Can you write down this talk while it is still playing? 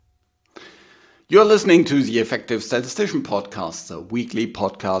You're listening to the Effective Statistician Podcast, the weekly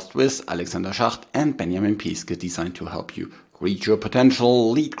podcast with Alexander Schacht and Benjamin Pieske, designed to help you reach your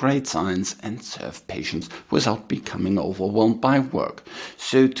potential, lead great science, and serve patients without becoming overwhelmed by work.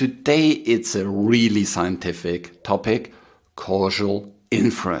 So today it's a really scientific topic, causal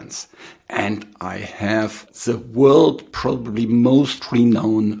inference. And I have the world probably most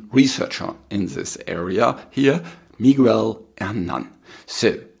renowned researcher in this area here, Miguel Hernan.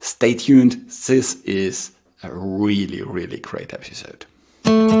 So stay tuned. This is a really, really great episode.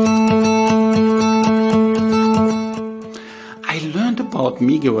 I learned about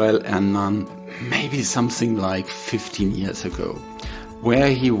Miguel Hernan maybe something like 15 years ago, where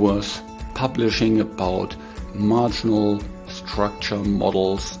he was publishing about marginal structure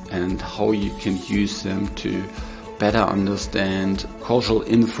models and how you can use them to better understand causal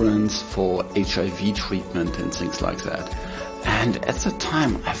inference for HIV treatment and things like that. And at the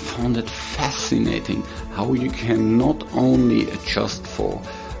time, I found it fascinating how you can not only adjust for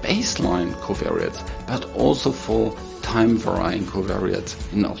baseline covariates, but also for time-varying covariates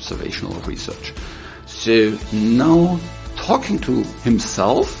in observational research. So now talking to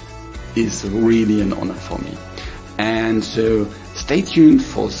himself is really an honor for me. And so stay tuned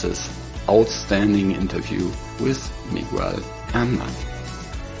for this outstanding interview with Miguel Hernan.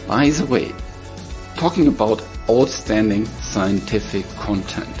 By the way, talking about outstanding scientific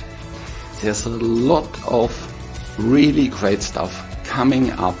content, there's a lot of really great stuff coming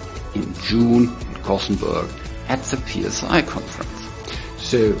up in June in Gothenburg at the PSI conference.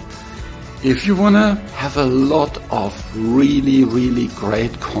 So if you want to have a lot of really, really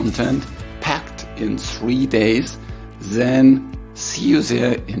great content packed in 3 days, then see you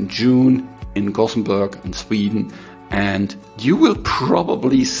there in June in Gothenburg in Sweden. And you will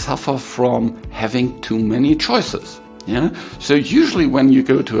probably suffer from having too many choices. Yeah. So usually when you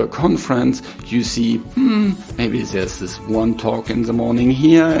go to a conference, you see, maybe there's this one talk in the morning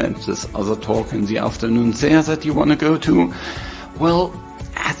here and this other talk in the afternoon there that you want to go to. Well,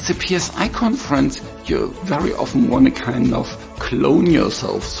 at the PSI conference, you very often want to kind of clone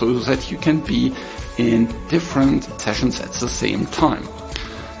yourself so that you can be in different sessions at the same time.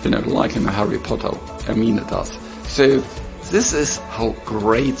 You know, like in Harry Potter, Hermine does. So this is how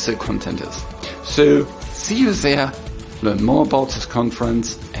great the content is. So see you there. Learn more about this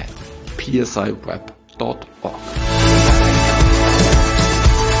conference at psiweb.org.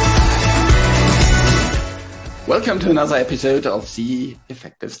 Welcome to another episode of The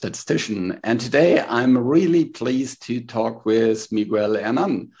Effective Statistician. And today I'm really pleased to talk with Miguel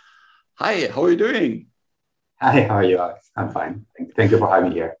Hernan. Hi, how are you doing? Hi, how are you, Alex? I'm fine. Thank you for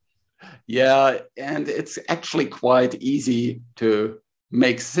having me here. Yeah, and it's actually quite easy to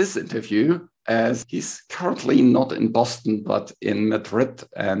make this interview as he's currently not in Boston, but in Madrid,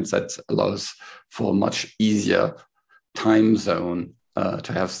 and that allows for a much easier time zone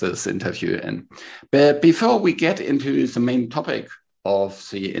to have this interview in. But before we get into the main topic of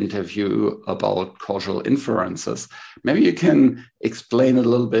the interview about causal inferences, maybe you can explain a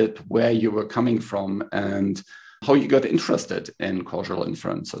little bit where you were coming from and how you got interested in causal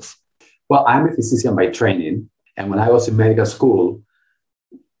inferences. Well, I'm a physician by training. And when I was in medical school,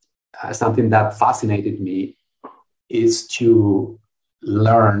 something that fascinated me is to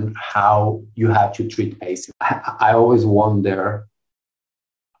learn how you have to treat patients. I always wonder,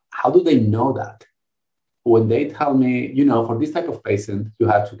 how do they know that? When they tell me, for this type of patient, you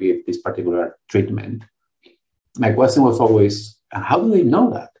have to give this particular treatment. My question was always, how do they know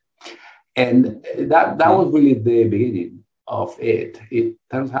that? And that was really the beginning of it. It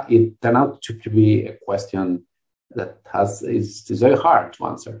turned out to be a question that is very hard to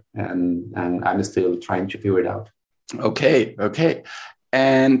answer, and I'm still trying to figure it out. Okay.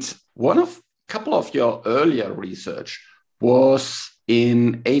 And couple of your earlier research was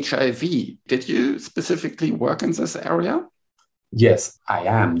in HIV. Did you specifically work in this area? Yes, I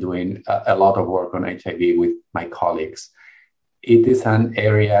am doing a lot of work on HIV with my colleagues. It is an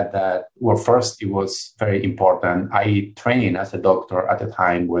area that, well, first, it was very important. I trained as a doctor at a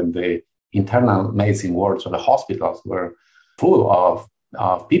time when the internal medicine wards of the hospitals were full of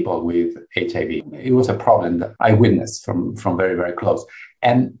people with HIV. It was a problem that I witnessed from very, very close.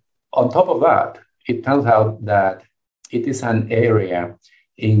 And on top of that, it turns out that it is an area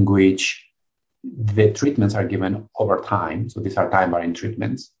in which the treatments are given over time. So these are time-varying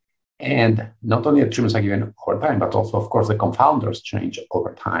treatments. And not only the treatments are given over time, but also, of course, the confounders change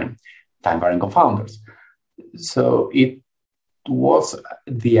over time, time-varying confounders. So it was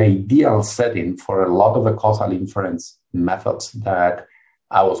the ideal setting for a lot of the causal inference methods that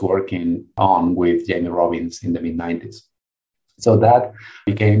I was working on with Jamie Robbins in the mid-90s. So that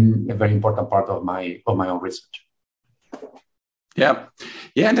became a very important part of my own research. Yeah.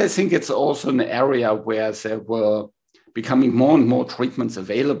 Yeah. And I think it's also an area where there were becoming more and more treatments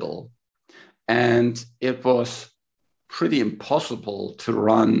available. And it was pretty impossible to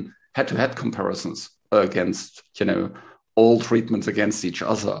run head-to-head comparisons against, all treatments against each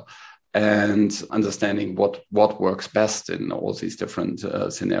other and understanding what works best in all these different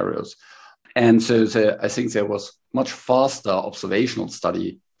scenarios. And so I think there was much faster observational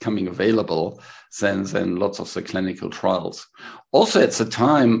study coming available than lots of the clinical trials. Also at the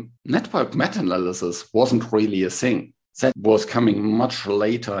time, network meta-analysis wasn't really a thing. That was coming much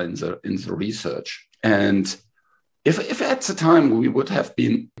later in the research. And if at the time we would have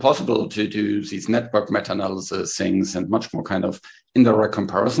been possible to do these network meta-analysis things and much more kind of indirect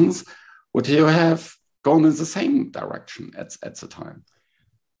comparisons, would you have gone in the same direction at the time?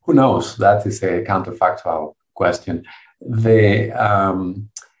 Who knows? That is a counterfactual question. There are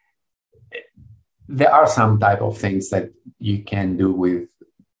some type of things that you can do with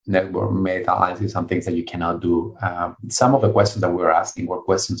network meta-analysis, some things that you cannot do. Some of the questions that we were asking were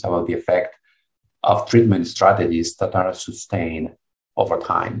questions about the effect of treatment strategies that are sustained over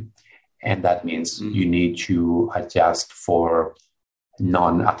time. And that means you need to adjust for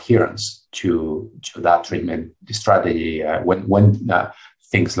non-adherence to that treatment strategy. When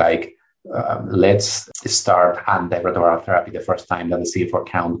things like let's start antiretroviral therapy the first time that the CD4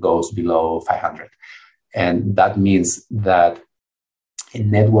 count goes below 500. And that means that a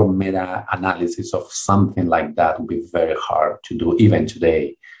network meta-analysis of something like that would be very hard to do even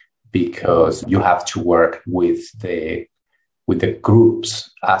today, because you have to work with the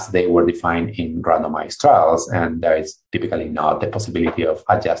groups as they were defined in randomized trials, and there is typically not the possibility of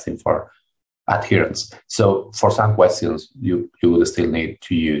adjusting for adherence. So for some questions, you would still need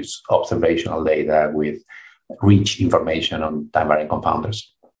to use observational data with rich information on time-varying confounders.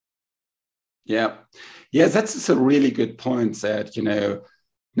 Yeah. Yeah, that's a really good point that,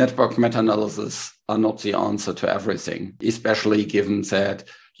 network meta-analysis are not the answer to everything, especially given that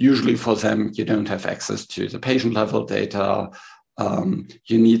usually for them, you don't have access to the patient level data.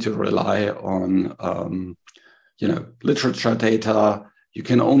 You need to rely on, literature data. You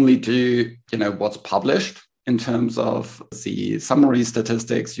can only do, what's published in terms of the summary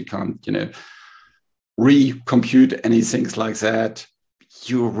statistics. You can't, recompute anything like that.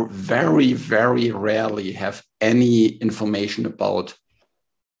 You very, very rarely have any information about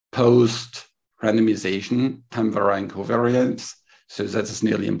post-randomization time-varying covariance. So that is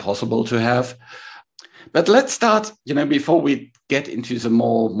nearly impossible to have. But let's start, before we get into the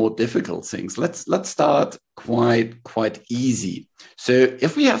more difficult things, let's start quite easy. So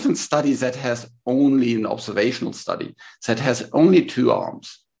if we have a study that has only an observational study, that has only 2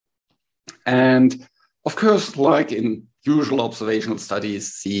 arms, and of course, like in usual observational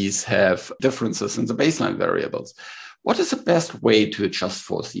studies, these have differences in the baseline variables. What is the best way to adjust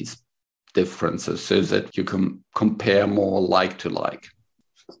for these differences so that you can compare more like to like?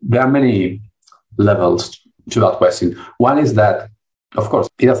 There are many levels to that question. One is that, of course,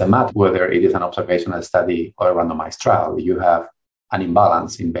 it doesn't matter whether it is an observational study or a randomized trial. You have an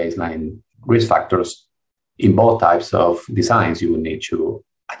imbalance in baseline risk factors in both types of designs. You will need to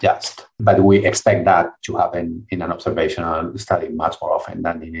adjust. But we expect that to happen in an observational study much more often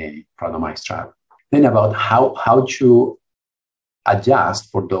than in a randomized trial. Then about how to adjust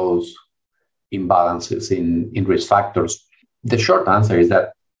for those imbalances in risk factors. The short answer is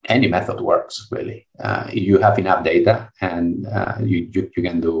that any method works, really. You have enough data and you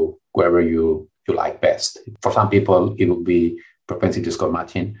can do whatever you like best. For some people, it will be propensity score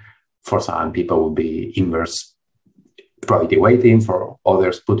matching. For some people, it will be inverse probability weighting. For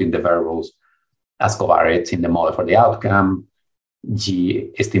others, putting the variables as covariates in the model for the outcome.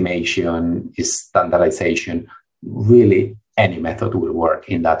 G estimation is standardization. Really, any method will work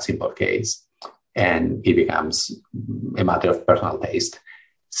in that simple case. And it becomes a matter of personal taste,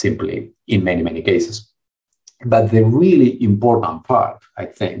 simply, in many, many cases. But the really important part, I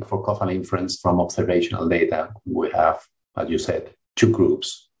think, for causal inference from observational data, we have, as you said, 2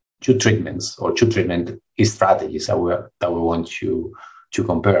 groups, 2 treatments, or 2 treatment strategies that we want to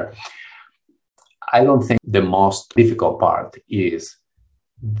compare. I don't think the most difficult part is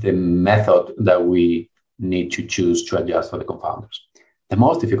the method that we need to choose to adjust for the confounders. The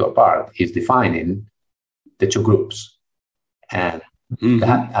most difficult part is defining the 2 groups. And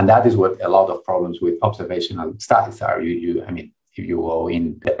that is what a lot of problems with observational studies are. If you go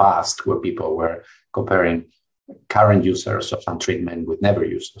in the past where people were comparing current users of some treatment with never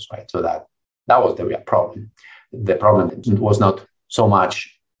users, right? So that was the real problem. The problem was not so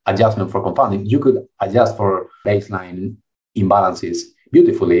much adjustment for confounding. You could adjust for baseline imbalances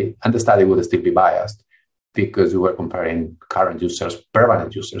beautifully, and the study would still be biased because we were comparing current users,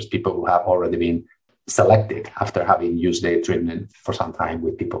 permanent users, people who have already been selected after having used the treatment for some time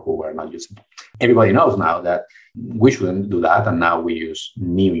with people who were not using it. Everybody knows now that we shouldn't do that, and now we use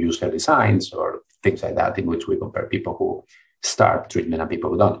new user designs or things like that in which we compare people who start treatment and people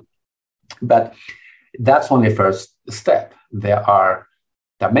who don't. But that's only the first step. There are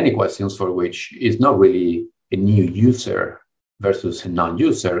many questions for which is not really a new user versus a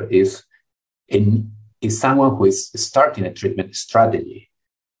non-user, is someone who is starting a treatment strategy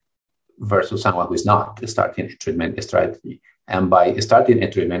versus someone who is not starting a treatment strategy. And by starting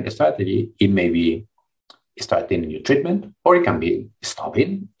a treatment strategy, it may be starting a new treatment, or it can be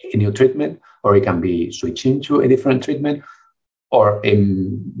stopping a new treatment, or it can be switching to a different treatment, or a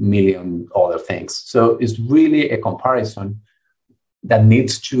million other things. So it's really a comparison that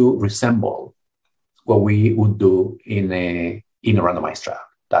needs to resemble what we would do in a randomized trial.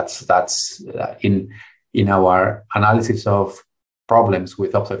 That's in our analysis of problems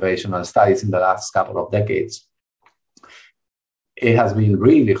with observational studies in the last couple of decades. It has been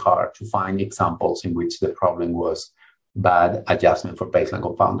really hard to find examples in which the problem was bad adjustment for baseline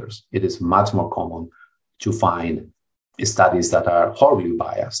confounders. It is much more common to find studies that are horribly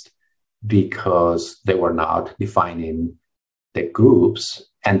biased because they were not defining the groups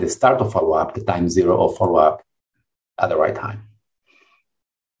and the start of follow-up, the time zero of follow-up at the right time.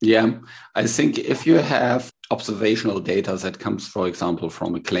 Yeah, I think if you have observational data that comes, for example,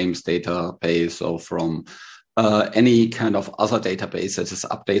 from a claims database or from any kind of other database that is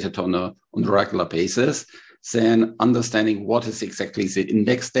updated on a regular basis, then understanding what is exactly the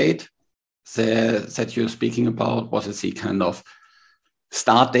index date that you're speaking about, what is the kind of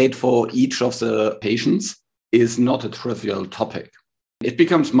start date for each of the patients, is not a trivial topic. It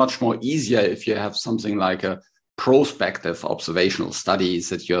becomes much more easier if you have something like a prospective observational studies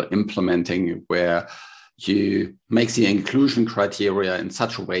that you're implementing, where you make the inclusion criteria in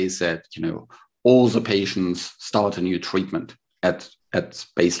such a way that, you know, all the patients start a new treatment at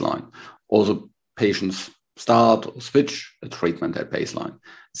baseline. All the patients start or switch a treatment at baseline.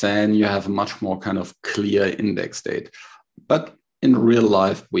 Then you have a much more kind of clear index date. But in real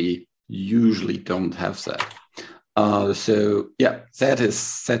life, we usually don't have that. So yeah, that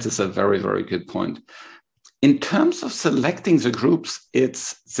is a very, very good point. In terms of selecting the groups,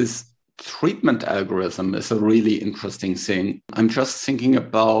 it's this treatment algorithm is a really interesting thing. I'm just thinking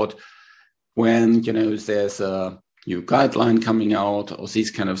about when, you know, there's a new guideline coming out or these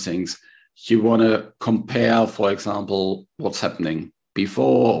kind of things, you want to compare, for example, what's happening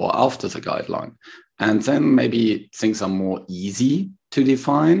before or after the guideline. And then maybe things are more easy to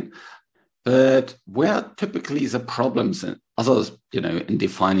define. But where typically the problems in others, you know, in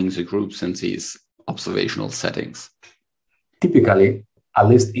defining the groups in these observational settings? Typically, at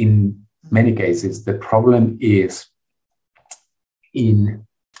least in many cases, the problem is in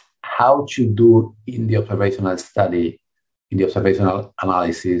how to do in the observational study, in the observational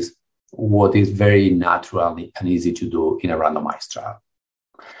analysis, what is very natural and easy to do in a randomized trial.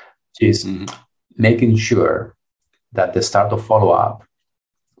 Is making sure that the start of follow-up,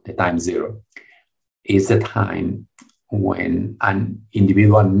 the time zero, is the time when an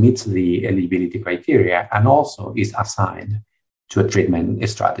individual meets the eligibility criteria and also is assigned to a treatment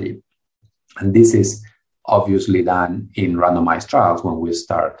strategy. And this is obviously done in randomized trials when we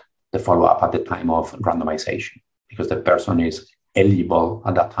start the follow-up at the time of randomization, because the person is eligible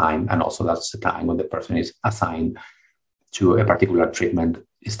at that time, and also that's the time when the person is assigned to a particular treatment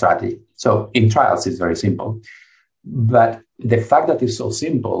strategy. So in trials, it's very simple. But the fact that it's so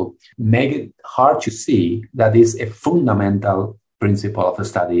simple makes it hard to see that is a fundamental principle of a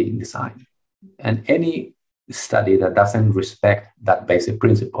study design. And any study that doesn't respect that basic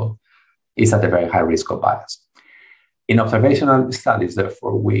principle is at a very high risk of bias. In observational studies,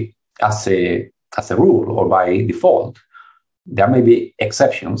 therefore, we, as a rule or by default, there may be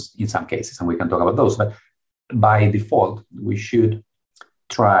exceptions in some cases, and we can talk about those, but by default, we should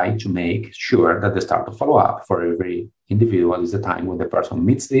try to make sure that the start of follow-up for every individual is the time when the person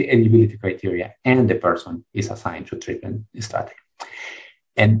meets the eligibility criteria and the person is assigned to treatment strategy.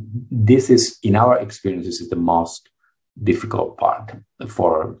 And this is, in our experience, this is the most difficult part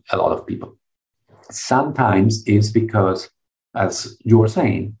for a lot of people. Sometimes it's because, as you were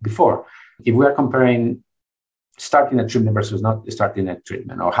saying before, if we are comparing starting a treatment versus not starting a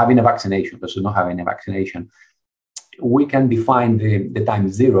treatment, or having a vaccination versus not having a vaccination, we can define the time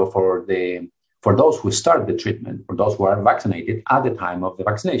zero for those who start the treatment, for those who are vaccinated at the time of the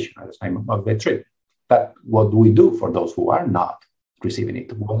vaccination, at the time of the treatment. But what do we do for those who are not receiving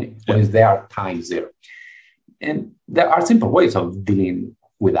it? When is their time zero? And there are simple ways of dealing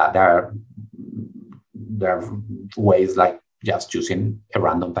with that. There are ways like just choosing a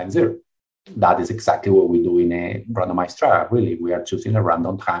random time zero. That is exactly what we do in a randomized trial. Really, we are choosing a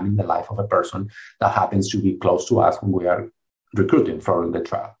random time in the life of a person that happens to be close to us when we are recruiting for the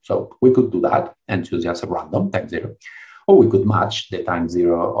trial. So we could do that and choose just a random time zero, or we could match the time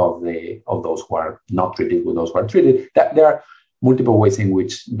zero of those who are not treated with those who are treated. There are multiple ways in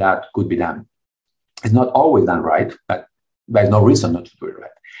which that could be done. It's not always done right, but there's no reason not to do it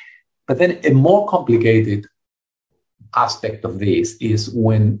right. But then a more complicated aspect of this is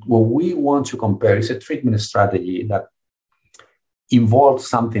when what we want to compare is a treatment strategy that involves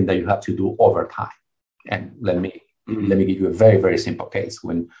something that you have to do over time. And let me give you a very, very simple case.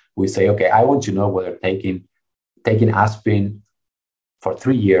 When we say, okay, I want to know whether taking aspirin for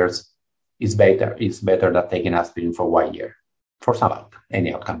 3 years is better than taking aspirin for 1 year, for some outcome,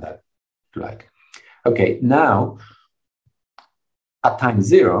 any outcome that you like. Okay, now at time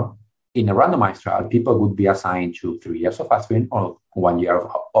zero, in a randomized trial, people would be assigned to 3 years of aspirin or 1 year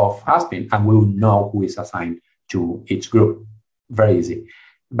of aspirin, and we will know who is assigned to each group. Very easy.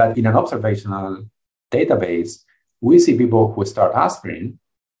 But in an observational database, we see people who start aspirin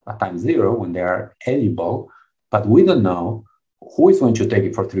at time zero when they are eligible, but we don't know who is going to take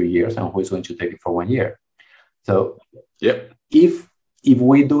it for 3 years and who is going to take it for 1 year. So if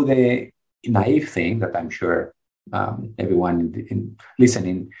we do the naive thing that I'm sure everyone in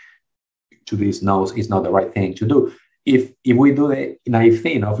listening to this knows is not the right thing to do. If we do the naive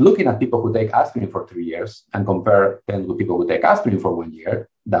thing of looking at people who take aspirin for 3 years and compare them with people who take aspirin for 1 year,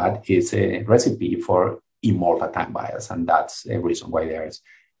 that is a recipe for immortal time bias. And that's a reason why there is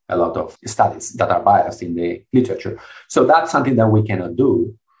a lot of studies that are biased in the literature. So that's something that we cannot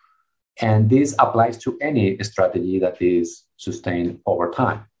do. And this applies to any strategy that is sustained over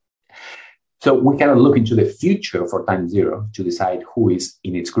time. So we cannot look into the future for time zero to decide who is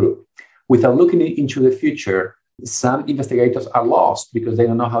in its group. Without looking into the future, some investigators are lost because they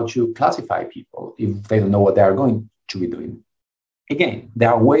don't know how to classify people if they don't know what they are going to be doing. Again,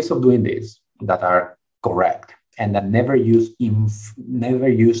 there are ways of doing this that are correct and that never use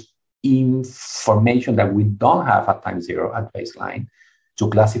information that we don't have at time zero at baseline to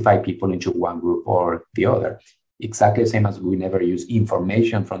classify people into one group or the other. Exactly the same as we never use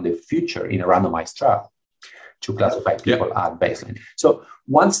information from the future in a randomized trial to classify people at baseline. So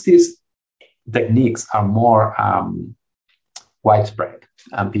once these techniques are more widespread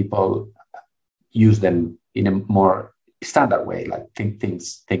and people use them in a more standard way, like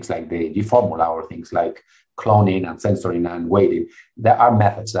things like the G formula or things like cloning and censoring and weighting, there are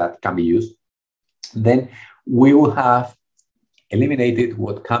methods that can be used. Then we will have eliminated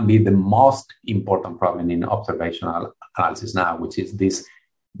what can be the most important problem in observational analysis now, which is this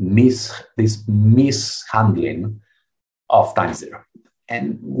mishandling of time zero.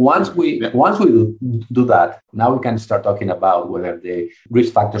 And once we do that, now we can start talking about whether the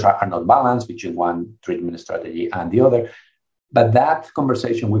risk factors are not balanced between one treatment strategy and the other. But that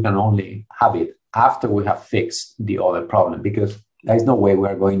conversation, we can only have it after we have fixed the other problem, because there's no way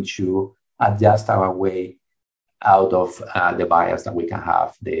we're going to adjust our way out of the bias that we can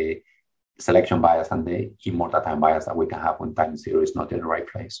have, the selection bias and the immortal time bias that we can have when time zero is not in the right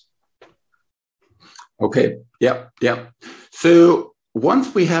place. Okay, yeah. So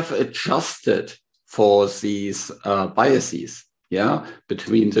once we have adjusted for these biases,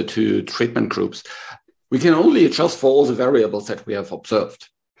 between the two treatment groups, we can only adjust for all the variables that we have observed,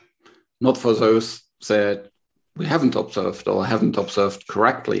 not for those that we haven't observed or haven't observed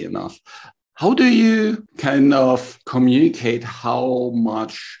correctly enough. How do you kind of communicate how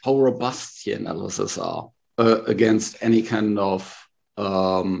robust the analysis are against any kind of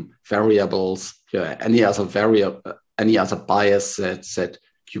variables, any other bias that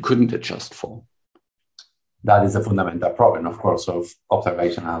you couldn't adjust for? That is a fundamental problem, of course, of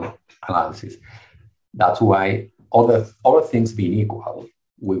observational analysis. That's why other things being equal,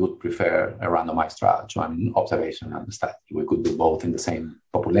 we would prefer a randomized trial to an observational study. We could do both in the same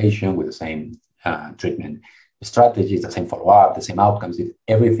population with the same treatment strategies, the same follow-up, the same outcomes. If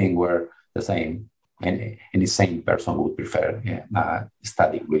everything were the same, and any sane person would prefer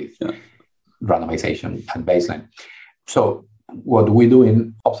study with randomization and baseline. So what we do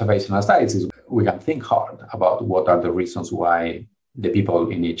in observational studies is we can think hard about what are the reasons why the people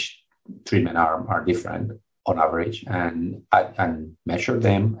in each treatment arm are different on average, and measure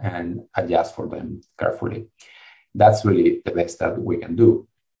them and adjust for them carefully. That's really the best that we can do.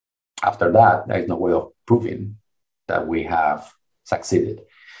 After that, there is no way of proving that we have succeeded.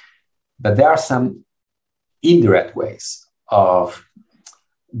 But there are some indirect ways of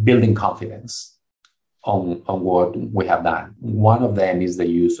building confidence on what we have done. One of them is the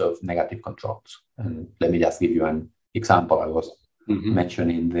use of negative controls. And let me just give you an example. I was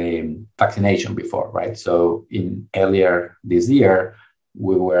mentioning the vaccination before, right? So in earlier this year,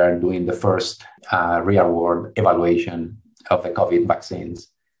 we were doing the first real world evaluation of the COVID vaccines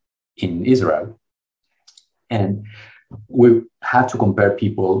in Israel. And we had to compare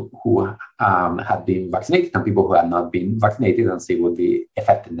people who had been vaccinated and people who had not been vaccinated and see what the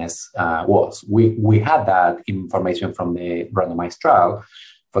effectiveness was. We had that information from the randomized trial,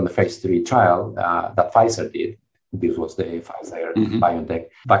 from the phase 3 trial that Pfizer did. This was the Pfizer BioNTech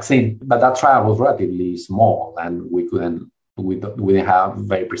vaccine, but that trial was relatively small, and we didn't have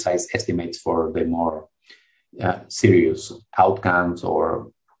very precise estimates for the more serious outcomes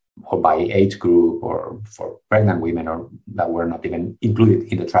or by age group or for pregnant women or that were not even included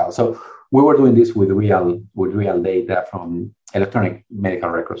in the trial. So we were doing this with real data from electronic medical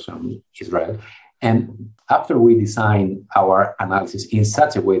records from Israel. And after we designed our analysis in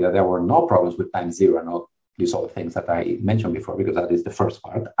such a way that there were no problems with time zero and all these other things that I mentioned before, because that is the first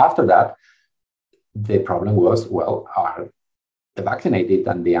part. After that, the problem was, well, are the vaccinated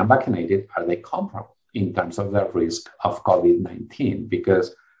and the unvaccinated, are they comparable in terms of their risk of COVID-19?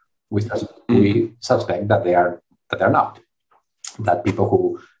 Because we suspect that they're not. That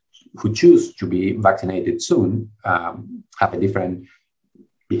people who choose to be vaccinated soon have a different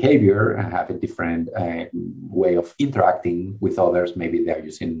behavior and have a different way of interacting with others. Maybe they're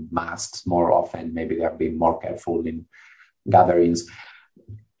using masks more often. Maybe they're being more careful in gatherings,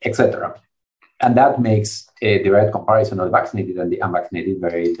 etc. And that makes a direct comparison of the vaccinated and the unvaccinated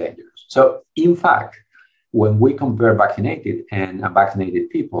very dangerous. So, in fact, when we compare vaccinated and unvaccinated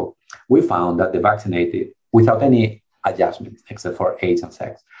people, we found that the vaccinated, without any adjustments except for age and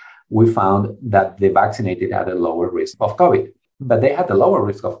sex, we found that the vaccinated had a lower risk of COVID. But they had a lower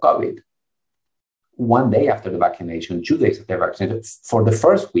risk of COVID 1 day after the vaccination, 2 days after the vaccination. For the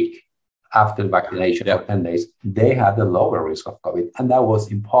first week after the vaccination, for 10 days, they had a lower risk of COVID. And that was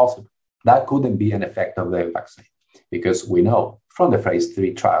impossible. That couldn't be an effect of the vaccine, because we know from the phase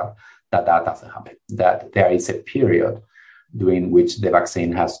 3 trial that doesn't happen, that there is a period during which the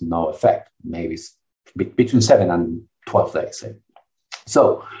vaccine has no effect, maybe between 7 and 12 days.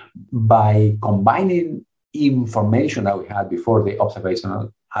 So by combining information that we had before the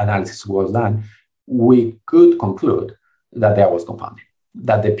observational analysis was done, we could conclude that there was confounding,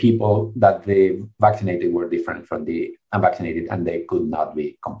 that the vaccinated were different from the unvaccinated and they could not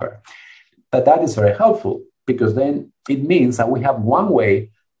be compared. But that is very helpful, because then it means that we have one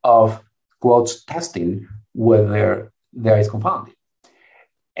way of, quotes, testing whether there is confounding.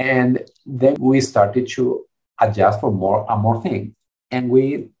 And then we started to adjust for more and more things. And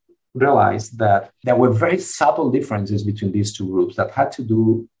we realized that there were very subtle differences between these two groups that had to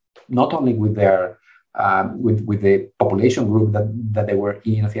do not only with their with the population group that they were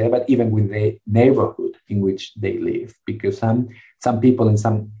in, but even with the neighborhood in which they live. Because some people in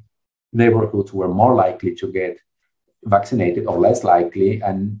some neighborhoods were more likely to get vaccinated or less likely,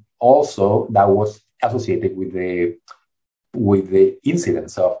 and also that was associated with the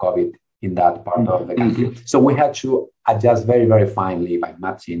incidence of COVID in that part of the country. So we had to adjust very, very finely by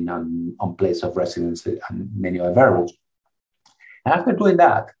matching on place of residence and many other variables. And after doing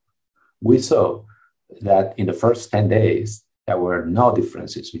that, we saw that in the first 10 days, there were no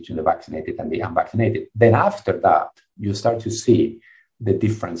differences between the vaccinated and the unvaccinated. Then after that, you start to see the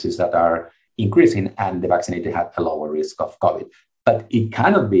differences that are increasing, and the vaccinated had a lower risk of COVID. But it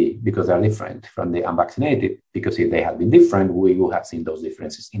cannot be because they're different from the unvaccinated, because if they had been different, we would have seen those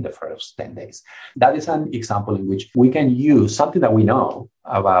differences in the first 10 days. That is an example in which we can use something that we know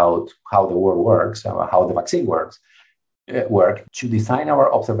about how the world works, or how the vaccine work to design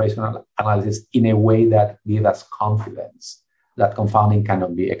our observational analysis in a way that gives us confidence that confounding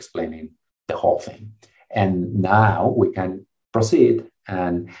cannot be explaining the whole thing. And now we can proceed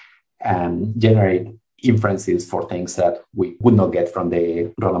and generate inferences for things that we would not get from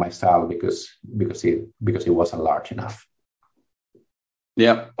the randomized trial because it wasn't large enough.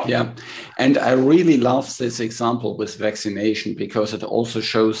 Yeah. And I really love this example with vaccination, because it also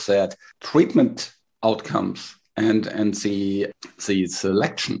shows that treatment outcomes and the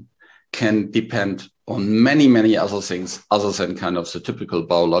selection can depend on many, many other things other than kind of the typical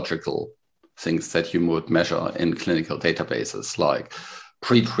biological things that you would measure in clinical databases, like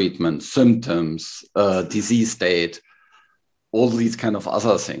pre-treatment, symptoms, disease state, all these kind of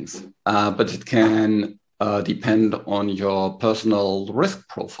other things. But it can depend on your personal risk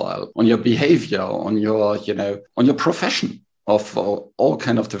profile, on your behavior, on your profession, of all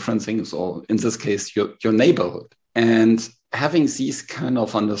kind of different things, or in this case, your neighborhood. And having this kind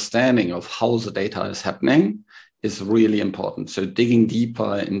of understanding of how the data is happening is really important. So digging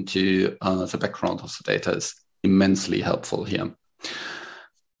deeper into the background of the data is immensely helpful here.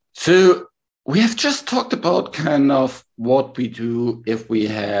 So we have just talked about kind of what we do if we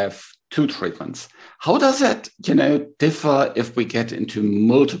have two treatments. How does that, differ if we get into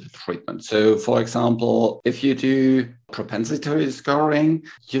multiple treatments? So, for example, if you do propensity scoring,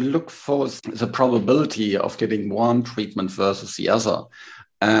 you look for the probability of getting one treatment versus the other.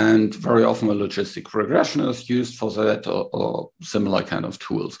 And very often a logistic regression is used for that or similar kind of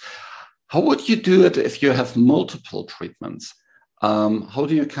tools. How would you do it if you have multiple treatments? How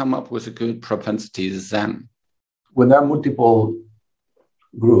do you come up with a good propensity then? When there are multiple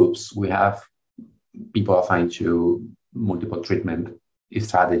groups, we have people assigned to multiple treatment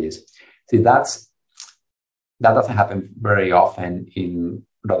strategies. See, that doesn't happen very often in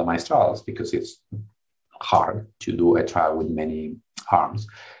randomized trials because it's hard to do a trial with many arms.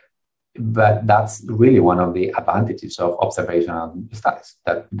 But that's really one of the advantages of observational studies,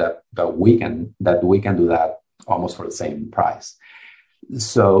 that we can do that almost for the same price.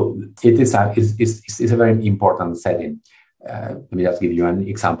 So it's a very important setting. Let me just give you an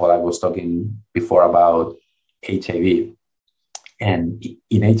example. I was talking before about HIV. And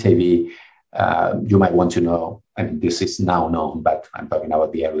in HIV, you might want to know, I mean, this is now known, but I'm talking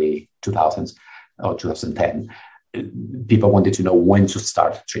about the early 2000s or 2010. People wanted to know when to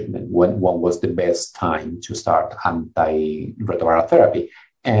start treatment, when was the best time to start antiretroviral therapy.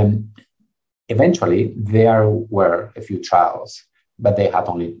 And eventually, there were a few trials, but they had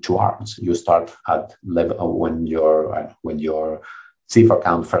only two arms. You start at level when your C4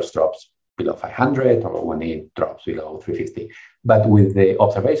 count first drops below 500 or when it drops below 350. But with the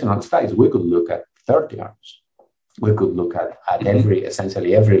observational studies, we could look at 30 arms. We could look at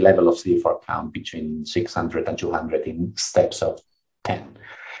essentially every level of C4 count between 600 and 200 in steps of 10.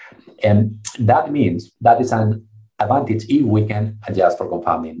 And that means that is an advantage if we can adjust for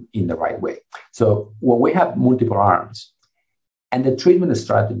confounding in the right way. So when we have multiple arms, and the treatment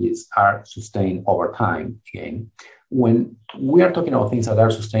strategies are sustained over time, again, when we are talking about things that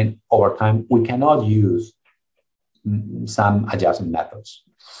are sustained over time, we cannot use some adjustment methods.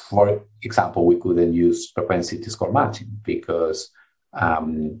 For example, we couldn't use propensity score matching because our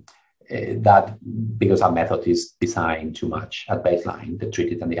method is designed too much at baseline, the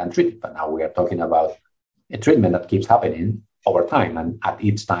treated and the untreated. But now we are talking about a treatment that keeps happening over time. And at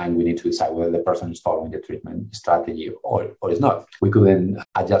each time, we need to decide whether the person is following the treatment strategy or is not. We couldn't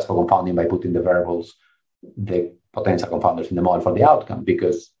adjust for confounding by putting the variables, the potential confounders in the model for the outcome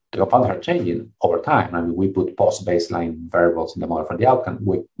because the confounders are changing over time. I mean, we put post-baseline variables in the model for the outcome,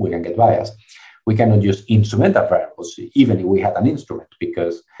 we can get bias. We cannot use instrumental variables, even if we had an instrument,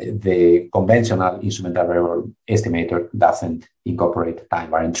 because the conventional instrumental variable estimator doesn't incorporate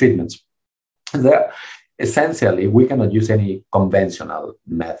time-varying treatments. There, essentially, we cannot use any conventional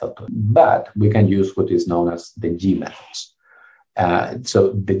method, but we can use what is known as the G methods.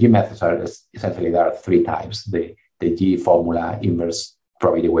 So the G methods are essentially, there are three types: the G formula, inverse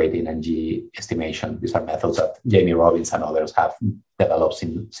probability weighting, and G estimation. These are methods that Jamie Robbins and others have developed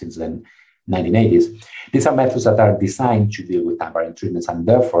since the 1980s. These are methods that are designed to deal with time-varying treatments and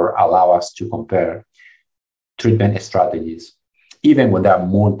therefore allow us to compare treatment strategies even when there are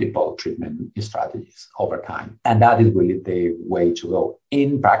multiple treatment strategies over time. And that is really the way to go.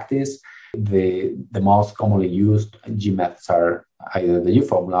 In practice, the most commonly used G methods are either the G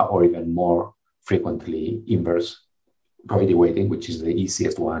formula or even more frequently inverse probability weighting, which is the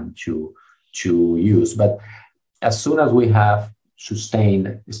easiest one to use. But as soon as we have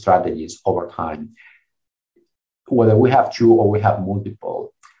sustained strategies over time, whether we have two or we have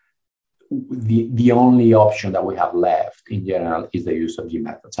multiple, the only option that we have left in general is the use of G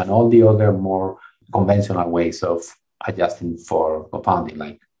methods, and all the other more conventional ways of adjusting for confounding,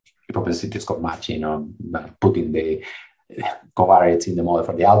 like propensity score matching or putting the covariates in the model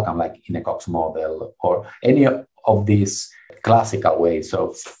for the outcome, like in a Cox model, or any of these classical ways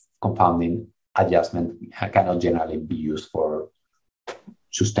of confounding adjustment cannot generally be used for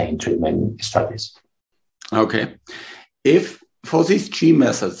sustained treatment strategies. Okay. If for these G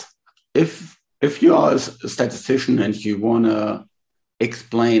methods, if you are a statistician and you want to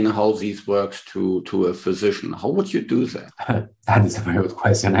explain how this works to a physician, how would you do that? That is a very good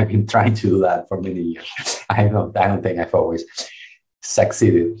question. I've been trying to do that for many years. I don't think I've always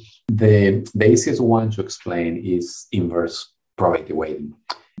succeeded. The easiest one to explain is inverse probability weighting,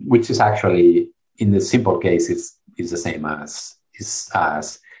 which is actually, in the simple case, is the same as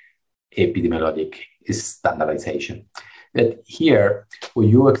epidemiologic standardization. That here, what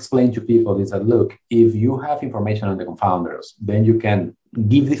you explain to people is that, look, if you have information on the confounders, then you can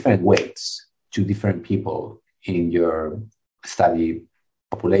give different weights to different people in your study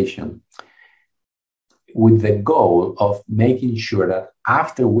population with the goal of making sure that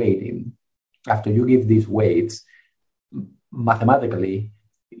after weighting, after you give these weights, mathematically,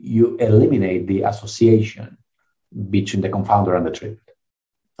 you eliminate the association between the confounder and the treatment.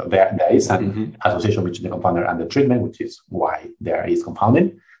 So there is an association between the confounder and the treatment, which is why there is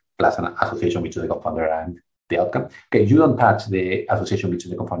confounding, plus an association between the confounder and the outcome. Okay, you don't touch the association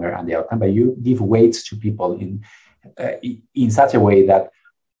between the confounder and the outcome, but you give weights to people in such a way that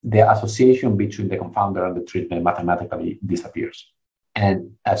the association between the confounder and the treatment mathematically disappears.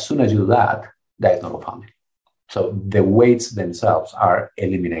 And as soon as you do that, there is no confounding. So the weights themselves are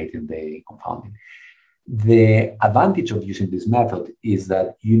eliminating the confounding. The advantage of using this method is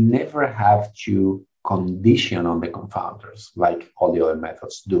that you never have to condition on the confounders like all the other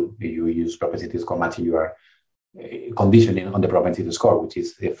methods do. You use propensity score matching, you are conditioning on the propensity score, which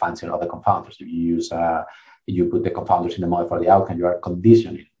is the function of the confounders. If you use, you put the confounders in the model for the outcome, you are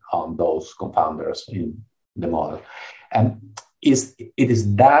conditioning on those confounders in the model. And it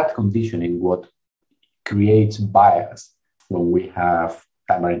is that conditioning what creates bias when we have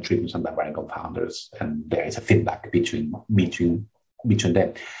time-varying treatments and time-varying confounders, and there is a feedback between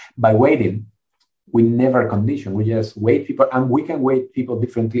them. By weighting, we never condition, we just weight people, and we can weight people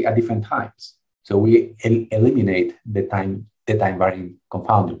differently at different times. So we eliminate the time-varying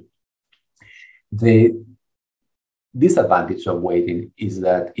confounder. The disadvantage of weighting is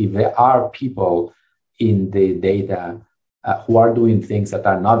that if there are people in the data who are doing things that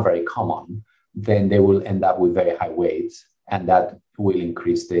are not very common, then they will end up with very high weights, and that will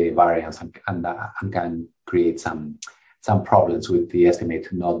increase the variance and can create some problems with the estimate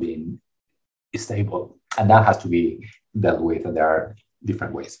not being stable. And that has to be dealt with, and there are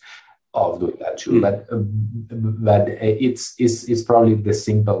different ways of doing that too. But it's probably the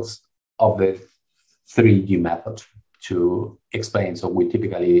simplest of the 3G methods to explain. So we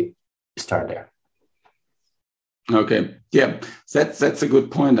typically start there. Okay, yeah, that's a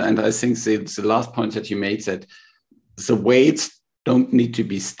good point. And I think the last point that you made, that the weights don't need to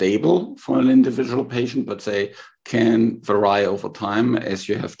be stable for an individual patient, but they can vary over time as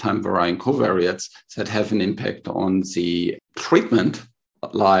you have time varying covariates that have an impact on the treatment,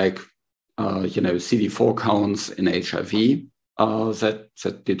 like CD4 counts in HIV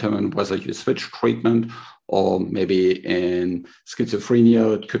that determine whether you switch treatment, or maybe in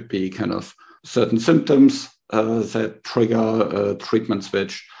schizophrenia it could be kind of certain symptoms that trigger a treatment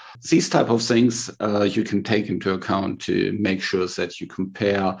switch. These type of things you can take into account to make sure that you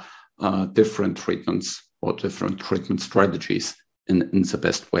compare different treatments or different treatment strategies in the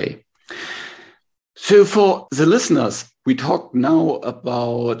best way. So for the listeners, we talked now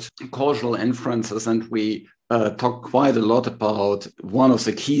about causal inferences, and we talked quite a lot about one of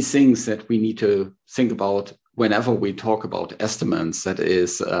the key things that we need to think about whenever we talk about estimates, that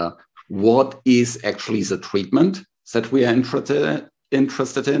is what is actually the treatment that we are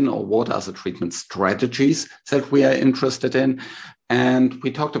interested in, or what are the treatment strategies that we are interested in. And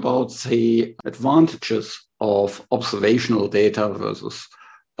we talked about the advantages of observational data versus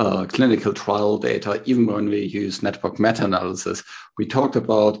clinical trial data. Even when we use network meta-analysis, we talked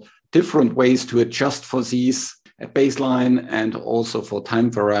about different ways to adjust for these at baseline and also for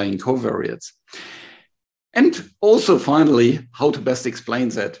time-varying covariates. And also, finally, how to best explain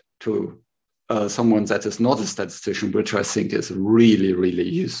that to someone that is not a statistician, which I think is really, really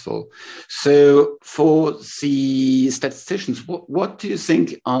useful. So for the statisticians, what do you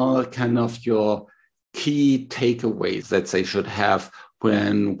think are kind of your key takeaways that they should have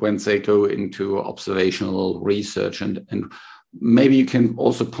when they go into observational research? And maybe you can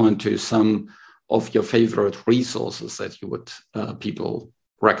also point to some of your favorite resources that you would people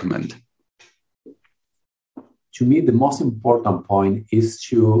recommend. To me, the most important point is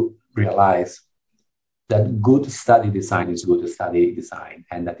to realize that good study design is good study design,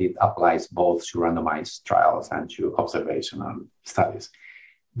 and that it applies both to randomized trials and to observational studies.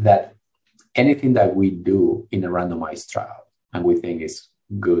 That anything that we do in a randomized trial and we think is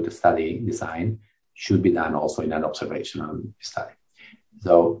good study design should be done also in an observational study.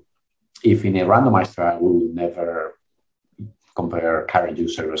 So if in a randomized trial, we will never compare current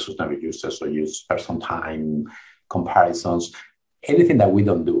user versus never users, or use person time comparisons, anything that we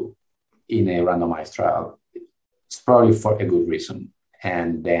don't do in a randomized trial, it's probably for a good reason,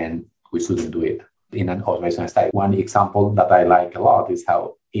 and then we shouldn't do it in an observational study. One example that I like a lot is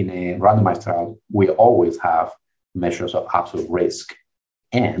how in a randomized trial, we always have measures of absolute risk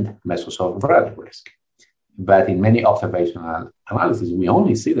and measures of relative risk. But in many observational analysis, we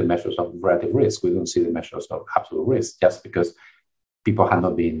only see the measures of relative risk. We don't see the measures of absolute risk, just because people have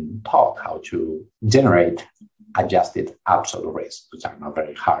not been taught how to generate adjusted absolute risk, which are not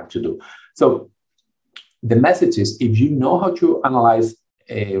very hard to do. So the message is, if you know how to analyze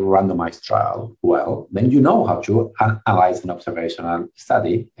a randomized trial well, then you know how to analyze an observational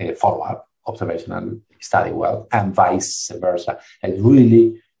study, a follow-up observational study well, and vice versa. There's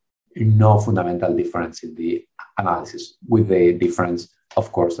really no fundamental difference in the analysis, with the difference,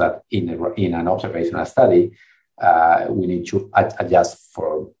 of course, that in an observational study, we need to adjust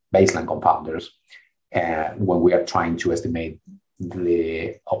for baseline confounders when we are trying to estimate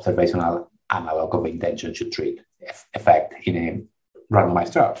the observational analog of intention to treat effect in a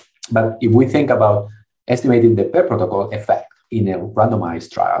randomized trial. But if we think about estimating the per protocol effect in a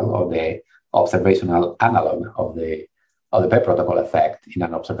randomized trial, or the observational analog of the per protocol effect in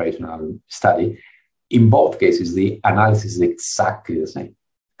an observational study, in both cases, the analysis is exactly the same.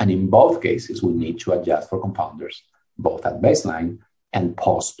 And in both cases, we need to adjust for confounders, both at baseline and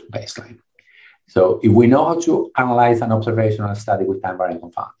post-baseline. So if we know how to analyze an observational study with time-varying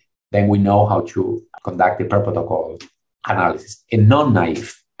confounding, then we know how to conduct a per protocol analysis, a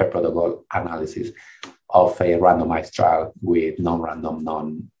non-naive per protocol analysis of a randomized trial with non-random,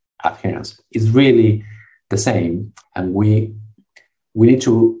 non-adherence. It's really the same, and we need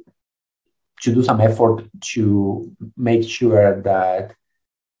to do some effort to make sure that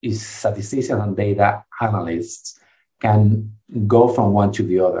statisticians and data analysts can go from one to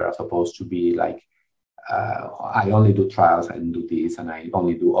the other, as opposed to be like, I only do trials and do this, and I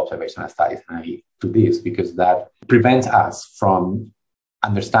only do observational studies and I do this, because that prevents us from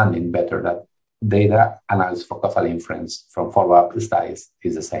understanding better that data analysis for causal inference from follow-up studies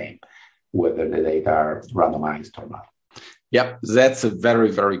is the same, whether the data are randomized or not. Yeah, that's a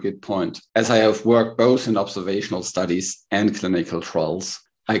very, very good point. As I have worked both in observational studies and clinical trials,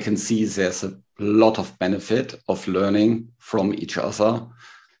 I can see there's a lot of benefit of learning from each other.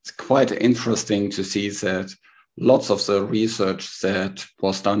 It's quite interesting to see that lots of the research that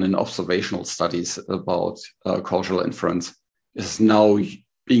was done in observational studies about causal inference is now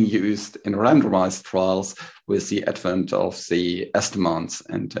being used in randomized trials with the advent of the estimates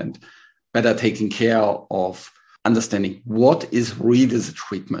and better taking care of understanding what is really the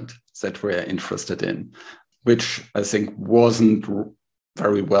treatment that we're interested in, which I think wasn't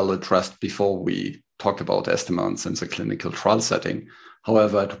very well addressed before we talked about estimates in the clinical trial setting.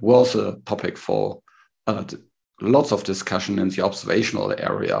 However, it was a topic for lots of discussion in the observational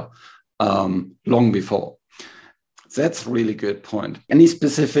area long before. That's a really good point. Any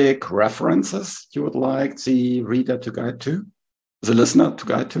specific references you would like the reader to guide to, the listener to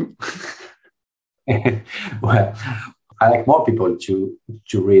guide to? Well, I like more people to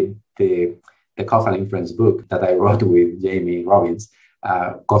read the causal inference book that I wrote with Jamie Robbins,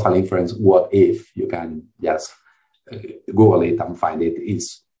 Causal Inference, What If? You can just Google it and find it.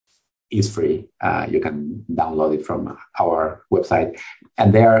 It's free. You can download it from our website.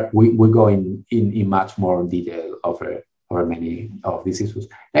 And there we go in much more detail over many of these issues.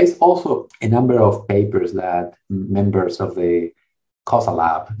 There's also a number of papers that members of the causal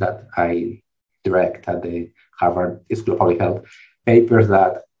lab that I direct at the Harvard School of Public Health, papers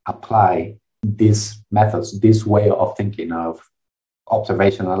that apply these methods, this way of thinking of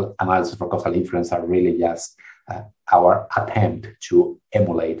observational analysis for causal inference are really just our attempt to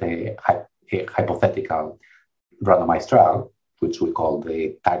emulate a hypothetical randomized trial, which we call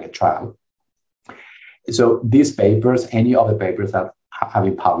the target trial. So these papers, any of the papers that have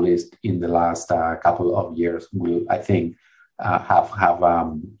been published in the last couple of years, will, I think,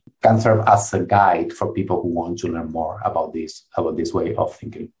 can serve as a guide for people who want to learn more about this way of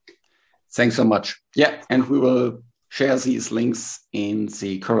thinking. Thanks so much. Yeah, and we will share these links in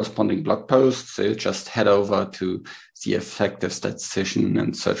the corresponding blog post. So just head over to the Effective Statistician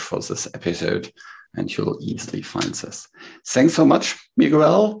and search for this episode, and you'll easily find this. Thanks so much,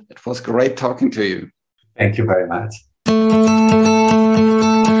 Miguel. It was great talking to you. Thank you very much.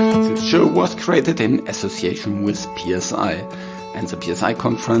 The show was created in association with PSI, and the PSI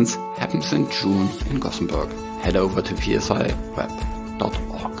conference happens in June in Gothenburg. Head over to psiweb.org.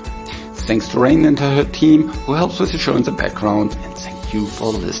 Thanks to Rain and her team, who helps with the show in the background, and thank you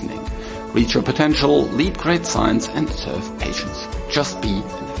for listening. Reach your potential, lead great science, and serve patients. Just be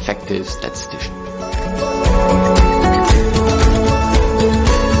an effective statistician.